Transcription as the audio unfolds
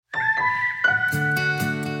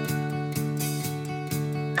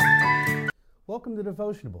Welcome to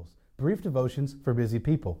Devotionables, brief devotions for busy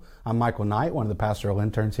people. I'm Michael Knight, one of the pastoral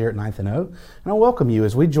interns here at Ninth and O, and I welcome you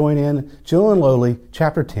as we join in Jill and Lowly,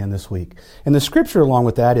 chapter 10 this week. And the scripture along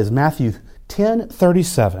with that is Matthew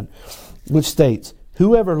 10:37, which states,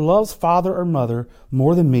 "Whoever loves father or mother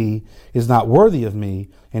more than me is not worthy of me,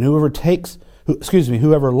 and whoever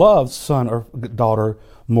loves son or daughter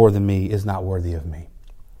more than me is not worthy of me."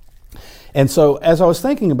 And so as I was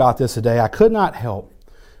thinking about this today, I could not help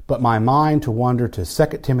but my mind to wander to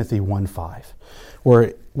 2 Timothy 1:5,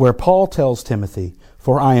 where Paul tells Timothy,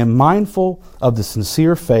 "For I am mindful of the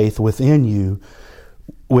sincere faith within you,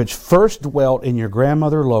 which first dwelt in your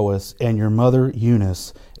grandmother Lois and your mother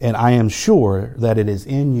Eunice, and I am sure that it is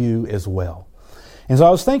in you as well." And so I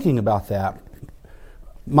was thinking about that.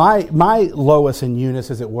 My Lois and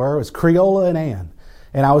Eunice, as it were, was Creola and Ann.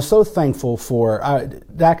 And I was so thankful for,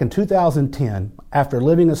 back in 2010, after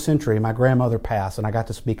living a century, my grandmother passed, and I got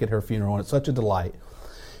to speak at her funeral, and it's such a delight,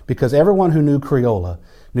 because everyone who knew Creola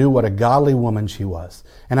knew what a godly woman she was.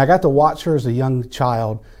 And I got to watch her as a young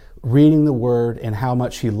child, reading the Word and how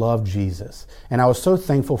much she loved Jesus. And I was so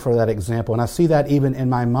thankful for that example. And I see that even in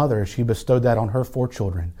my mother. She bestowed that on her 4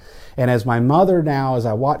 children. And as my mother now, as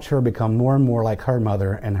I watch her become more and more like her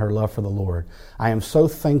mother and her love for the Lord, I am so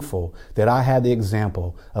thankful that I had the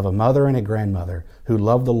example of a mother and a grandmother who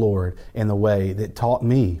loved the Lord in the way that taught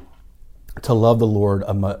me to love the Lord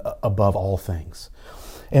above all things.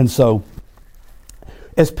 And so,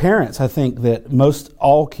 as parents, I think that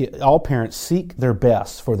all parents seek their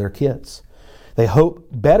best for their kids. They hope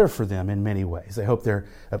better for them in many ways. They hope they're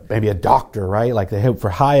maybe a doctor, right? Like they hope for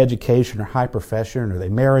high education or high profession, or they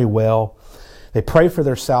marry well. They pray for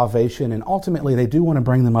their salvation, and ultimately they do want to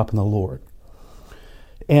bring them up in the Lord.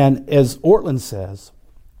 And as Ortlund says,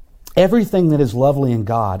 everything that is lovely in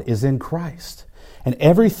God is in Christ. And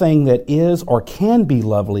everything that is or can be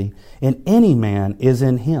lovely in any man is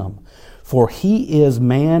in Him. For He is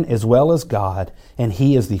man as well as God, and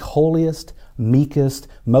He is the holiest, meekest,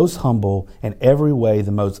 most humble, in every way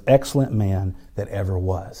the most excellent man that ever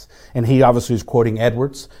was. And he obviously is quoting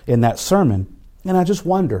Edwards in that sermon. And I just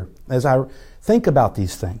wonder, as I think about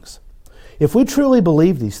these things, if we truly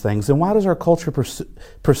believe these things, then why does our culture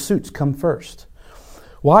pursuits come first?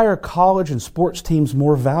 Why are college and sports teams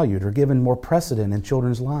more valued or given more precedent in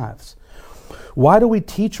children's lives? Why don't we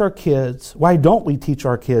teach our kids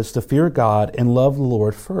to fear God and love the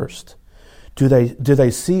Lord first? Do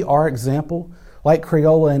they see our example, like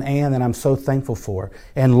Creola and Ann, that I'm so thankful for,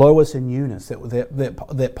 and Lois and Eunice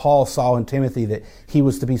that Paul saw in Timothy that he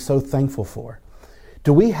was to be so thankful for?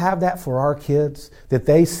 Do we have that for our kids, that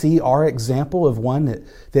they see our example of one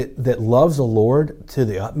that loves the Lord to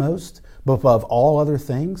the utmost, above all other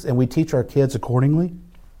things, and we teach our kids accordingly?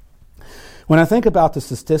 When I think about the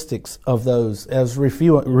statistics of those, as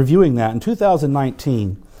reviewing that, in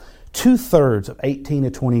 2019, 2/3 of 18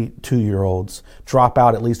 to 22-year-olds drop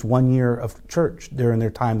out at least 1 year of church during their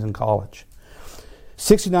times in college.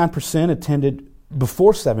 69% attended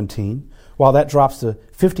before 17, while that drops to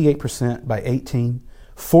 58% by 18,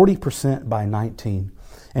 40% by 19,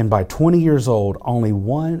 and by 20 years old, only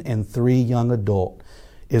 1 in 3 young adult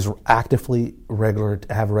is actively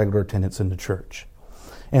have regular attendance in the church.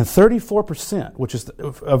 And 34%, which is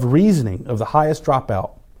of reasoning of the highest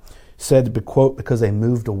dropout, said, quote, because they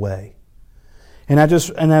moved away. And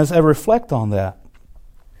as I reflect on that,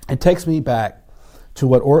 it takes me back to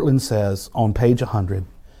what Ortlund says on page 100.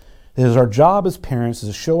 It is our job as parents is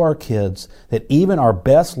to show our kids that even our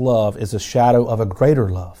best love is a shadow of a greater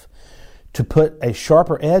love, to put a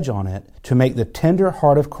sharper edge on it, to make the tender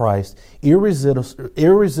heart of Christ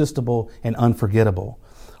irresistible and unforgettable.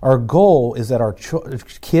 Our goal is that our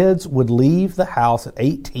kids would leave the house at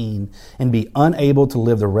 18 and be unable to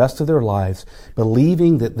live the rest of their lives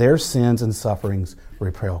believing that their sins and sufferings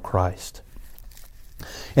repel Christ.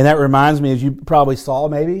 And that reminds me, as you probably saw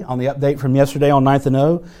maybe on the update from yesterday on Ninth and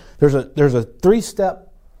O, there's a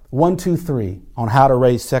 3-step 1, 2, 3 on how to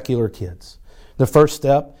raise secular kids. The first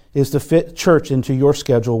step is to fit church into your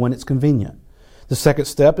schedule when it's convenient. The second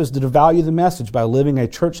step is to value the message by living a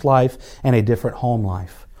church life and a different home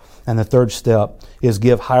life. And the third step is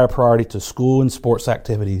give higher priority to school and sports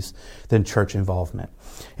activities than church involvement.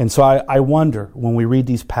 And so I wonder, when we read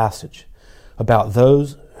these passages about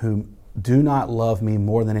those who do not love me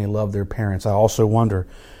more than they love their parents, I also wonder,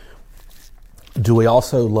 do we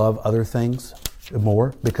also love other things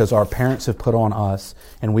more? Because our parents have put on us,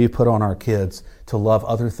 and we've put on our kids to love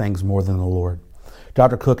other things more than the Lord.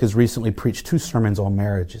 Dr. Cook has recently preached 2 sermons on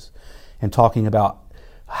marriages and talking about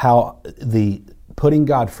how the putting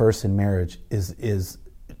God first in marriage is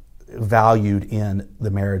valued in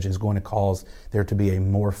the marriage is going to cause there to be a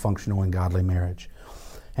more functional and godly marriage.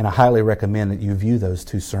 And I highly recommend that you view those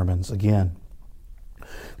two sermons again.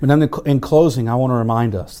 But then in closing, I want to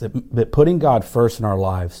remind us that putting God first in our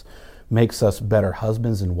lives makes us better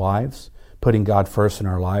husbands and wives. Putting God first in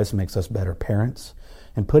our lives makes us better parents.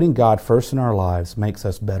 And putting God first in our lives makes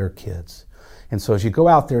us better kids. And so as you go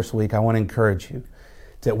out there this week, I want to encourage you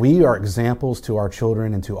that we are examples to our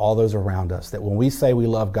children and to all those around us, that when we say we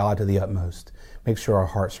love God to the utmost, make sure our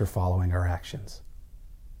hearts are following our actions.